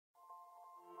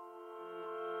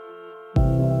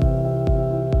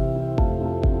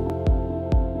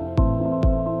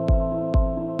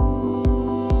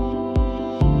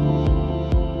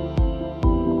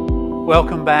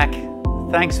Welcome back.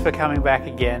 Thanks for coming back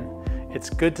again. It's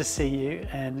good to see you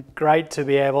and great to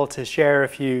be able to share a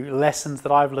few lessons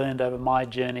that I've learned over my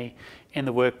journey in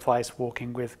the workplace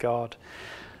walking with God.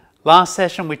 Last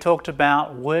session we talked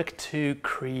about work to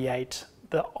create,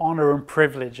 the honor and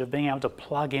privilege of being able to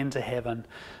plug into heaven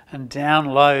and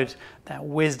download that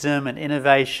wisdom and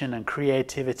innovation and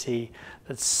creativity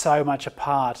that's so much a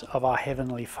part of our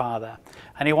Heavenly Father.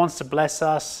 And He wants to bless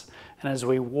us, and as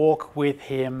we walk with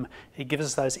Him, He gives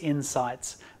us those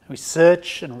insights. We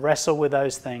search and wrestle with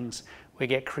those things. We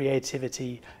get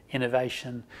creativity,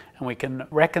 innovation, and we can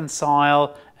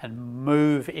reconcile and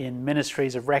move in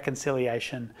ministries of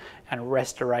reconciliation and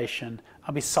restoration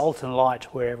and be salt and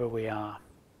light wherever we are.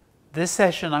 This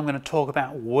session I'm going to talk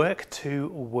about work to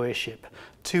worship.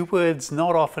 Two words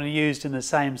not often used in the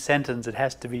same sentence, it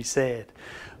has to be said.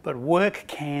 But work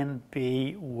can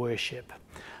be worship.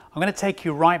 I'm going to take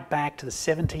you right back to the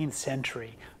 17th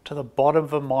century, to the bottom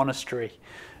of a monastery,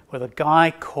 with a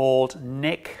guy called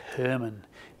Nick Herman.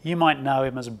 You might know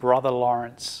him as Brother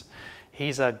Lawrence.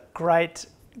 He's a great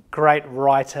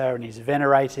writer, and he's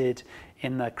venerated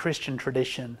in the Christian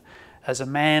tradition as a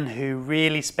man who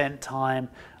really spent time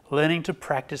learning to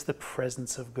practice the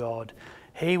presence of God.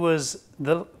 He was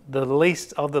the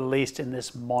least of the least in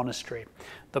this monastery,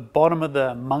 the bottom of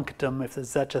the monkdom, if there's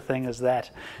such a thing as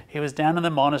that. He was down in the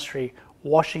monastery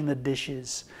washing the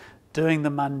dishes, doing the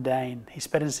mundane. He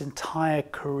spent his entire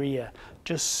career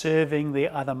just serving the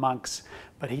other monks,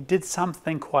 but he did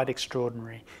something quite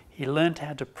extraordinary. He learned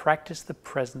how to practice the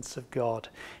presence of God.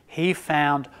 He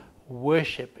found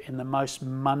worship in the most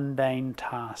mundane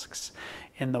tasks,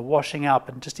 in the washing up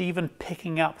and just even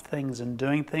picking up things and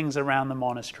doing things around the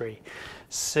monastery,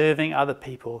 serving other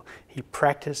people. He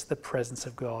practiced the presence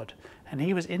of God. And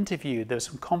he was interviewed. There were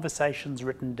some conversations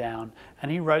written down,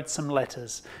 and he wrote some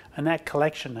letters, and that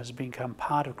collection has become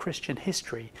part of Christian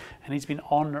history, and he's been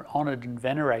honored and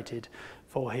venerated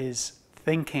for his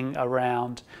thinking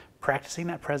around practicing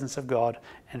that presence of God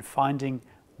and finding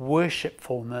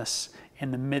worshipfulness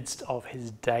in the midst of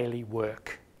his daily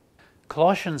work.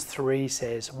 Colossians 3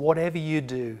 says, "Whatever you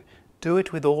do, do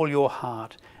it with all your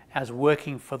heart, as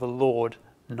working for the Lord,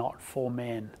 not for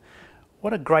men."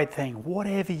 What a great thing.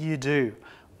 Whatever you do,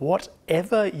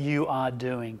 whatever you are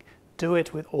doing, do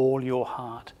it with all your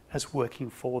heart, as working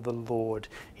for the Lord.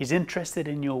 He's interested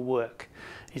in your work.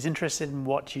 He's interested in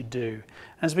what you do.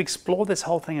 As we explore this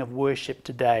whole thing of worship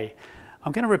today,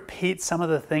 I'm going to repeat some of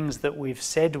the things that we've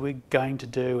said we're going to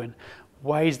do and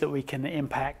ways that we can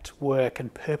impact work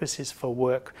and purposes for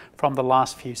work from the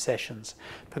last few sessions.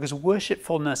 Because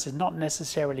worshipfulness is not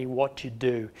necessarily what you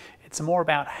do. It's more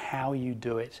about how you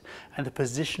do it and the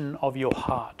position of your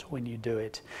heart when you do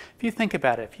it. If you think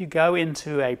about it, if you go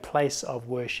into a place of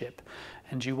worship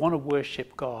and you want to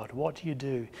worship God, what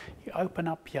do? You open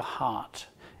up your heart.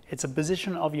 It's a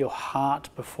position of your heart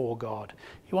before God.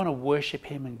 You want to worship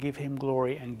Him and give Him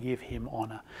glory and give Him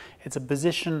honor. It's a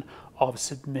position of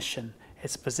submission.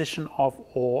 It's a position of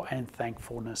awe and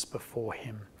thankfulness before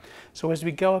Him. So as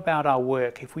we go about our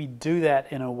work, if we do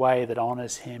that in a way that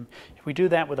honors Him, if we do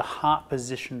that with a heart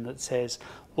position that says,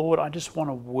 "Lord, I just want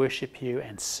to worship You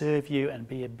and serve You and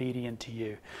be obedient to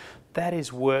You," that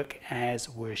is work as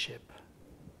worship.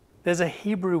 There's a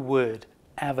Hebrew word,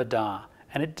 avodah,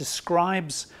 and it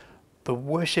describes the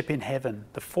worship in heaven,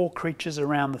 the four creatures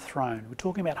around the throne. We're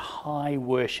talking about high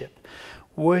worship,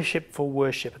 worship for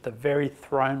worship at the very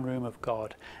throne room of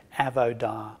God,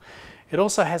 avodah. It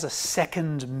also has a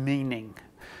second meaning.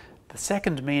 The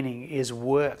second meaning is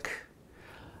work.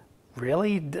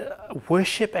 Really?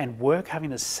 Worship and work having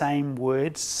the same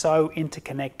word, so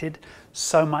interconnected,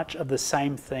 so much of the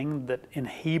same thing that in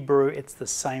Hebrew it's the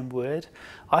same word.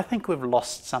 I think we've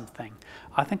lost something.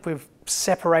 I think we've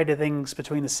separated things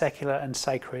between the secular and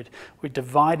sacred. We've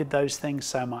divided those things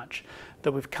so much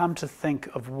that we've come to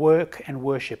think of work and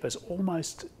worship as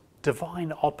almost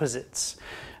divine opposites.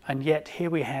 And yet here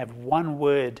we have one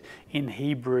word in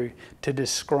Hebrew to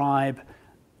describe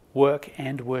work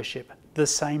and worship. The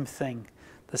same thing,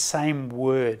 the same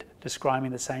word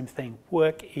describing the same thing.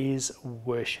 Work is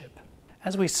worship.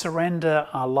 As we surrender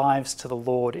our lives to the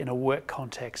Lord in a work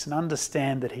context and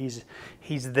understand that He's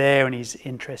there and He's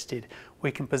interested,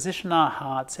 we can position our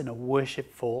hearts in a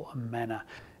worshipful manner.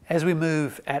 As we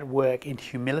move at work in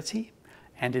humility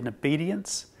and in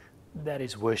obedience, that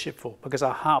is worshipful because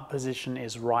our heart position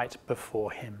is right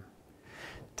before Him.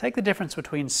 Take the difference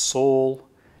between Saul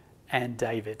and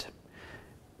David.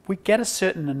 We get a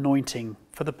certain anointing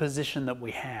for the position that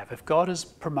we have. If God has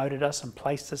promoted us and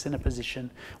placed us in a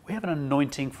position, we have an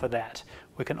anointing for that.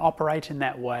 We can operate in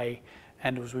that way,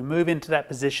 and as we move into that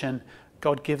position,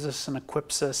 God gives us and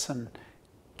equips us and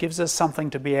gives us something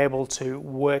to be able to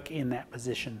work in that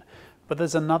position. But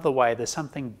there's another way, there's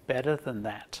something better than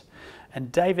that.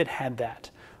 And David had that.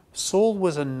 Saul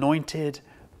was anointed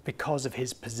because of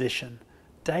his position.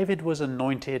 David was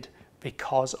anointed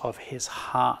because of his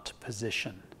heart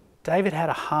position. David had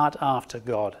a heart after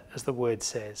God, as the word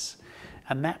says.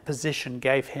 And that position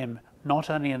gave him not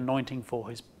only anointing for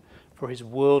his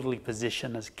worldly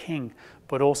position as king,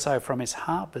 but also from his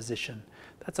heart position.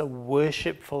 That's a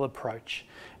worshipful approach.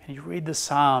 And you read the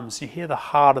Psalms, you hear the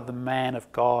heart of the man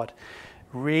of God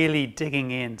really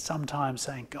digging in, sometimes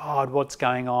saying, God, what's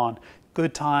going on?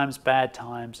 Good times, bad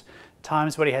times,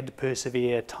 times when he had to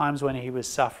persevere, times when he was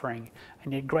suffering,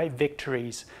 and yet great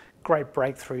victories, great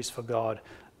breakthroughs for God,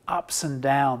 ups and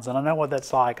downs. And I know what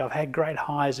that's like. I've had great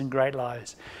highs and great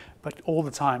lows, but all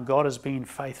the time God has been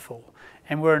faithful.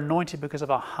 And we're anointed because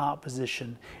of our heart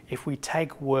position if we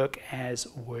take work as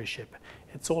worship.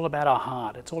 It's all about our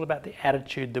heart. It's all about the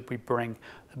attitude that we bring,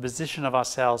 the position of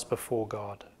ourselves before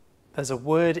God. There's a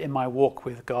word in my walk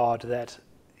with God that,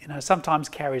 sometimes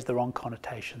carries the wrong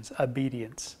connotations,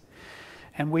 obedience.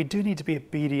 And we do need to be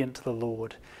obedient to the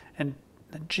Lord. And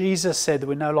Jesus said that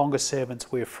we're no longer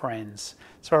servants, we're friends.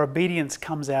 So our obedience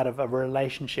comes out of a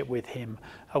relationship with Him,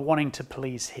 a wanting to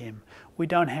please Him. We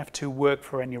don't have to work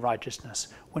for any righteousness.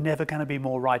 We're never going to be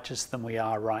more righteous than we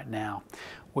are right now.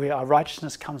 Our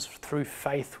righteousness comes through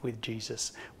faith with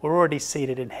Jesus. We're already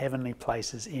seated in heavenly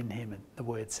places in Him, the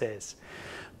Word says.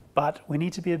 But we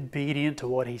need to be obedient to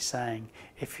what He's saying.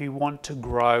 If we want to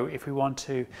grow, if we want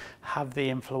to have the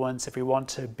influence, if we want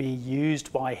to be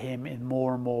used by Him in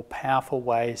more and more powerful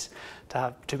ways,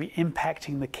 to be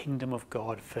impacting the kingdom of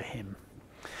God for Him.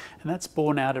 And that's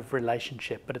born out of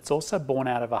relationship, but it's also born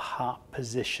out of a heart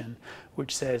position,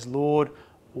 which says, Lord,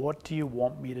 what do you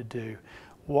want me to do?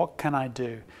 What can I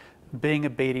do? Being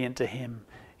obedient to Him.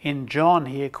 In John,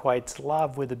 he equates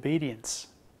love with obedience.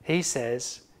 He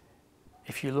says,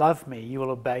 if you love me, you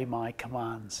will obey my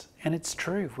commands. And it's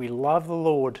true. If we love the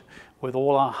Lord with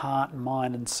all our heart and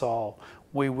mind and soul,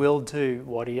 we will do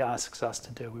what He asks us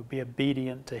to do. We'll be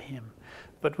obedient to Him.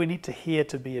 But we need to hear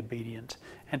to be obedient.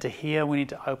 And to hear, we need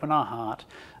to open our heart,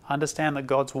 understand that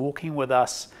God's walking with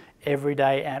us every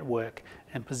day at work,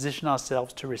 and position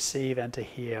ourselves to receive and to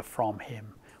hear from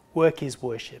Him. Work is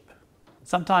worship.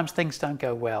 Sometimes things don't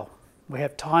go well. We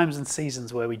have times and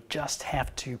seasons where we just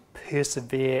have to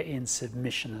persevere in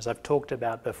submission, as I've talked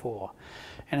about before.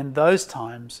 And in those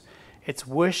times, it's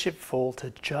worshipful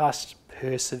to just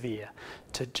persevere,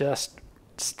 to just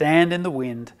stand in the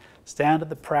wind, stand at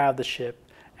the prow of the ship,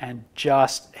 and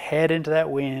just head into that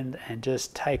wind and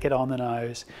just take it on the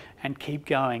nose and keep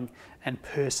going and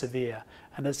persevere.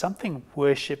 And there's something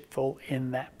worshipful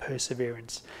in that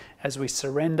perseverance. As we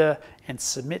surrender and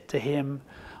submit to Him,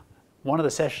 one of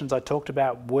the sessions I talked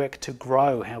about work to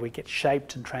grow, how we get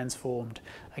shaped and transformed.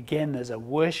 Again, there's a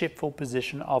worshipful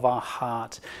position of our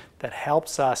heart that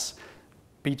helps us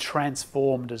be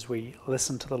transformed as we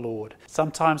listen to the Lord.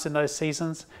 Sometimes in those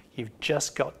seasons, you've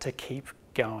just got to keep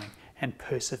going and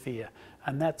persevere,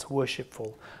 and that's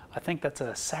worshipful. I think that's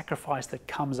a sacrifice that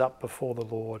comes up before the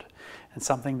Lord and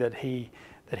something that He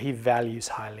values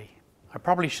highly. I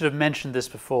probably should have mentioned this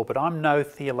before, but I'm no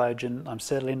theologian. I'm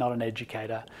certainly not an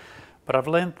educator. But I've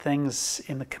learned things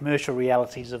in the commercial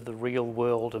realities of the real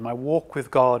world, and my walk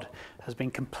with God has been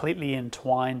completely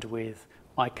entwined with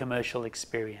my commercial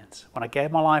experience. When I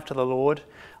gave my life to the Lord,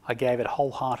 I gave it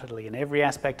wholeheartedly. In every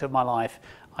aspect of my life,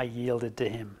 I yielded to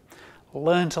Him.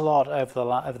 Learned a lot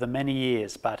over the many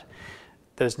years, but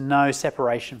there's no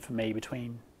separation for me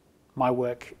between my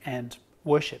work and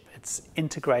worship. It's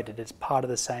integrated. It's part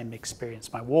of the same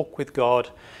experience. My walk with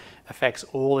God affects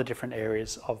all the different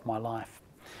areas of my life.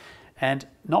 And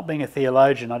not being a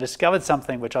theologian, I discovered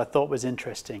something which I thought was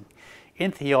interesting.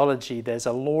 In theology, there's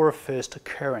a law of first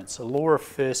occurrence, a law of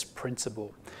first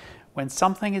principle. When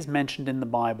something is mentioned in the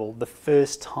Bible the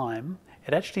first time,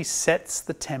 it actually sets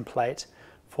the template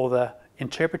for the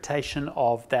interpretation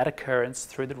of that occurrence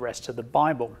through the rest of the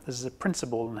Bible. This is a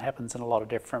principle and happens in a lot of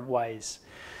different ways.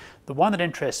 The one that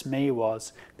interests me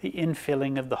was the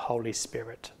infilling of the Holy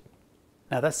Spirit.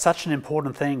 Now that's such an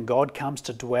important thing. God comes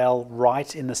to dwell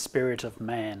right in the spirit of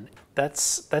man.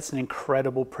 That's an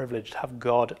incredible privilege to have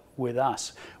God with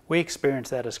us. We experience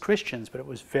that as Christians, but it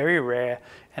was very rare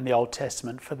in the Old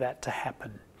Testament for that to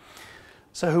happen.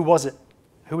 So who was it?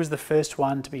 Who was the first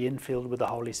one to be infilled with the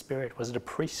Holy Spirit? Was it a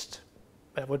priest?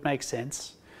 That would make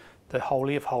sense. The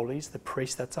Holy of Holies, the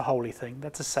priest, that's a holy thing.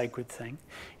 That's a sacred thing.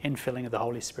 Infilling of the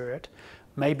Holy Spirit.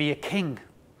 Maybe a king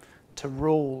to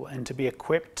rule and to be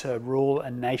equipped to rule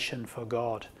a nation for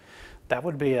God. That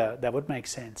would make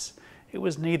sense. It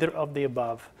was neither of the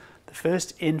above. The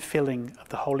first infilling of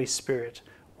the Holy Spirit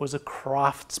was a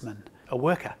craftsman, a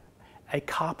worker, a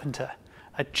carpenter,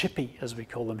 a chippy, as we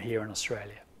call them here in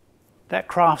Australia. That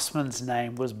craftsman's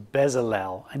name was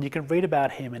Bezalel, and you can read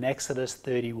about him in Exodus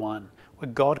 31,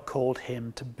 where God called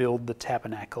him to build the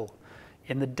tabernacle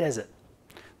in the desert.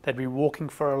 They'd been walking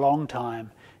for a long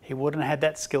time. He wouldn't have had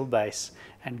that skill base,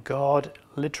 and God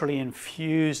literally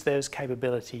infused those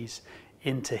capabilities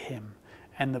into him.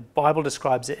 And the Bible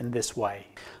describes it in this way: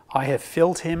 I have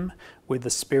filled him with the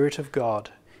Spirit of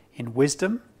God, in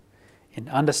wisdom, in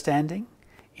understanding,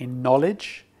 in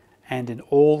knowledge, and in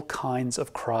all kinds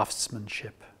of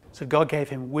craftsmanship. So God gave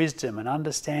him wisdom and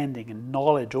understanding and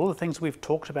knowledge, all the things we've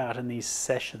talked about in these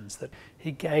sessions, that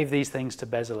he gave these things to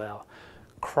Bezalel.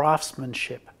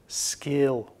 Craftsmanship,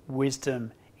 skill,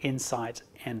 wisdom, insight,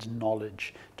 and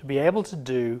knowledge, to be able to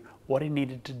do what he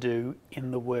needed to do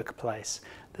in the workplace.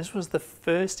 This was the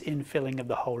first infilling of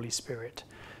the Holy Spirit.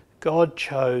 God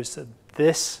chose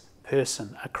this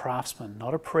person, a craftsman,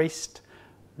 not a priest,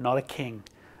 not a king,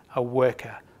 a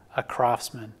worker, a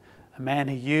craftsman, a man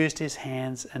who used his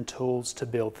hands and tools to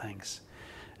build things.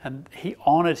 And he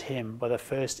honored him by the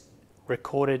first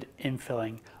recorded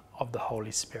infilling of the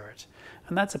Holy Spirit.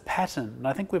 And that's a pattern, and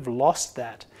I think we've lost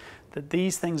that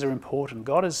these things are important.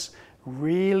 God has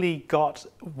really got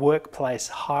workplace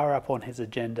higher up on his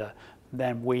agenda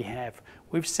than we have.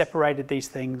 We've separated these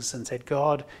things and said,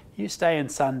 God, you stay in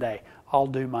Sunday, I'll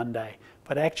do Monday.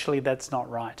 But actually that's not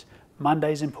right.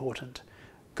 Monday's important.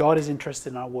 God is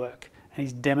interested in our work, and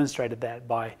he's demonstrated that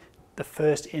by the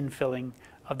first infilling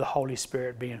of the Holy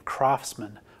Spirit being a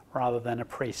craftsman rather than a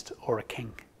priest or a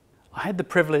king. I had the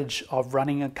privilege of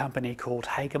running a company called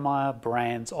Hagemeyer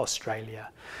Brands Australia.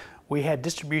 We had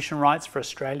distribution rights for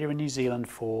Australia and New Zealand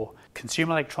for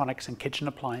consumer electronics and kitchen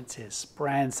appliances,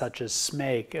 brands such as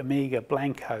Smeg, Amiga,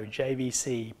 Blanco,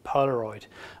 JVC, Polaroid,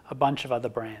 a bunch of other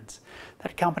brands.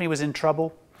 That company was in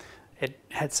trouble. It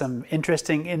had some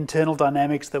interesting internal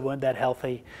dynamics that weren't that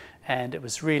healthy, and it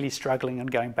was really struggling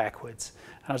and going backwards.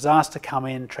 And I was asked to come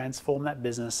in, transform that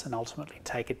business, and ultimately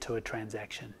take it to a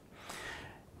transaction.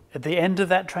 At the end of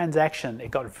that transaction,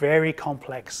 it got very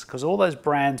complex because all those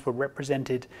brands were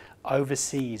represented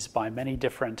overseas by many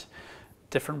different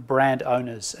brand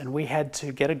owners, and we had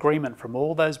to get agreement from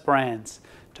all those brands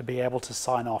to be able to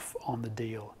sign off on the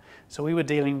deal. So we were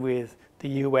dealing with the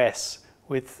US,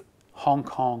 with Hong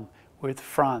Kong, with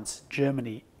France,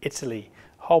 Germany, Italy,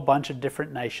 a whole bunch of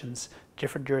different nations,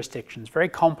 different jurisdictions, very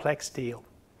complex deal.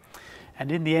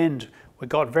 And in the end, we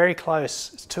got very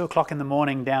close. It's 2 o'clock in the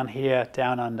morning down here,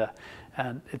 down under,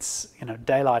 and it's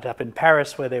daylight up in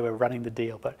Paris where they were running the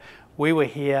deal. But we were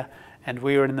here, and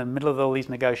we were in the middle of all these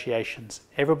negotiations.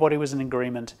 Everybody was in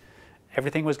agreement.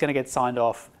 Everything was going to get signed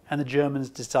off, and the Germans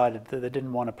decided that they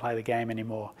didn't want to play the game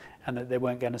anymore and that they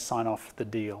weren't going to sign off the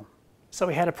deal. So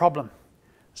we had a problem.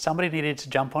 Somebody needed to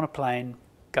jump on a plane,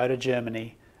 go to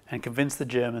Germany, and convince the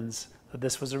Germans that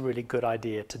this was a really good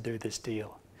idea to do this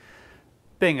deal.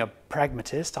 Being a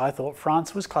pragmatist, I thought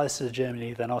France was closer to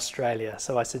Germany than Australia,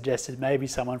 so I suggested maybe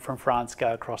someone from France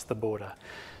go across the border.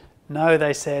 No,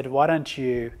 they said, why don't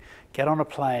you get on a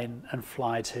plane and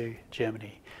fly to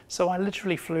Germany? So I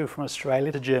literally flew from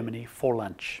Australia to Germany for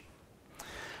lunch.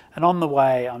 And on the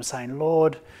way, I'm saying,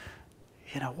 Lord,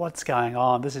 what's going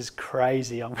on? This is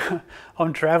crazy.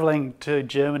 I'm traveling to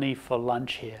Germany for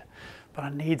lunch here, but I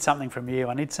need something from you.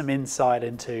 I need some insight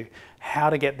into how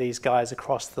to get these guys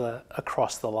across the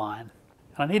line.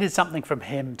 And I needed something from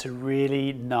him to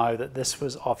really know that this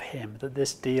was of him, that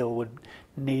this deal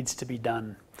needs to be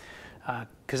done.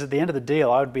 Because at the end of the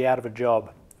deal, I would be out of a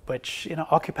job, which,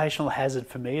 occupational hazard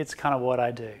for me, it's kind of what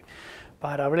I do.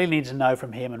 But I really need to know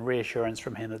from him and reassurance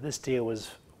from him that this deal was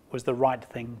the right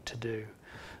thing to do.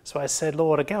 So I said,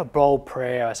 Lord, I gave a bold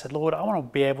prayer. I said, Lord, I want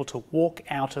to be able to walk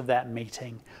out of that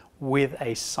meeting with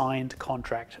a signed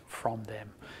contract from them.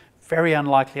 Very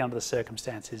unlikely under the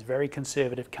circumstances. Very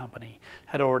conservative company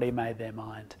had already made their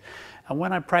mind. And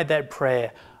when I prayed that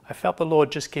prayer, I felt the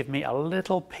Lord just give me a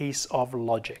little piece of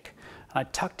logic. And I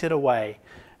tucked it away.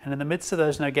 And in the midst of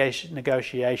those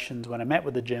negotiations, when I met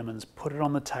with the Germans, put it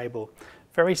on the table.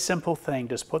 Very simple thing,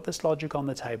 just put this logic on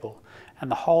the table. And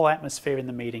the whole atmosphere in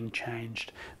the meeting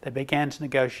changed. They began to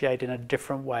negotiate in a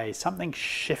different way. Something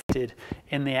shifted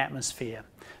in the atmosphere.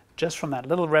 Just from that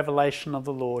little revelation of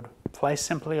the Lord, placed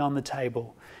simply on the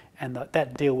table, and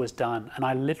that deal was done. And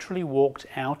I literally walked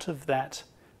out of that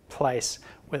place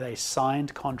with a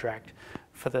signed contract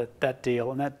for that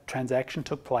deal, and that transaction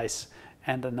took place,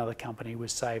 and another company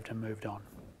was saved and moved on.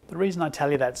 The reason I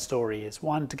tell you that story is,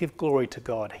 one, to give glory to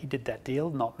God. He did that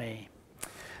deal, not me.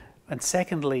 And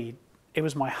secondly, it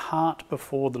was my heart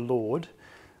before the Lord,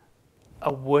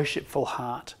 a worshipful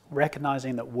heart,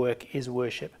 recognizing that work is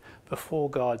worship before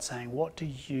God, saying, what do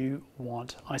you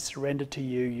want? I surrender to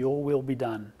you, your will be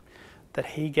done. That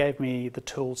he gave me the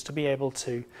tools to be able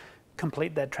to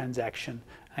complete that transaction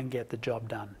and get the job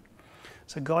done.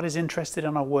 So God is interested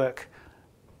in our work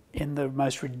in the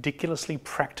most ridiculously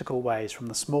practical ways, from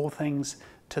the small things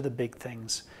to the big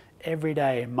things. Every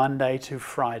day, Monday to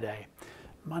Friday.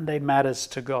 Monday matters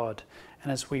to God.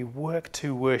 And as we work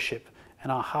to worship,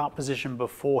 and our heart position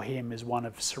before him is one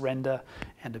of surrender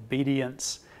and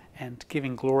obedience and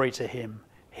giving glory to him,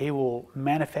 he will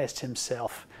manifest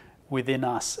himself within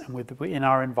us and within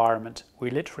our environment.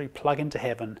 We literally plug into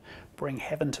heaven, bring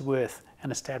heaven to earth,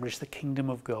 and establish the kingdom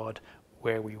of God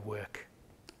where we work.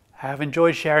 I've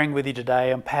enjoyed sharing with you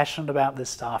today. I'm passionate about this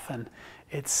stuff, and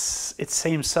it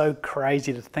seems so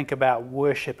crazy to think about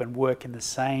worship and work in the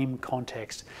same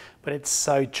context, but it's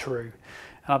so true.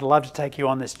 And I'd love to take you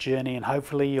on this journey, and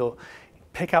hopefully you'll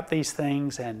pick up these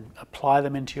things and apply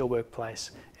them into your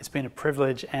workplace. It's been a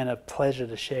privilege and a pleasure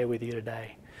to share with you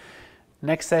today.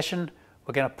 Next session,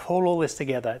 we're going to pull all this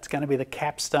together. It's going to be the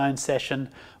capstone session.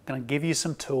 I'm going to give you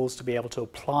some tools to be able to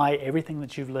apply everything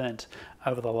that you've learnt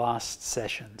over the last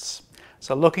sessions.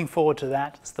 So looking forward to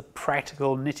that. It's the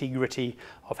practical nitty-gritty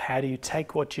of how do you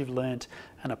take what you've learnt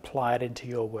and apply it into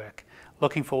your work.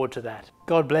 Looking forward to that.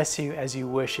 God bless you as you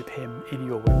worship him in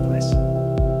your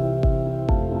workplace.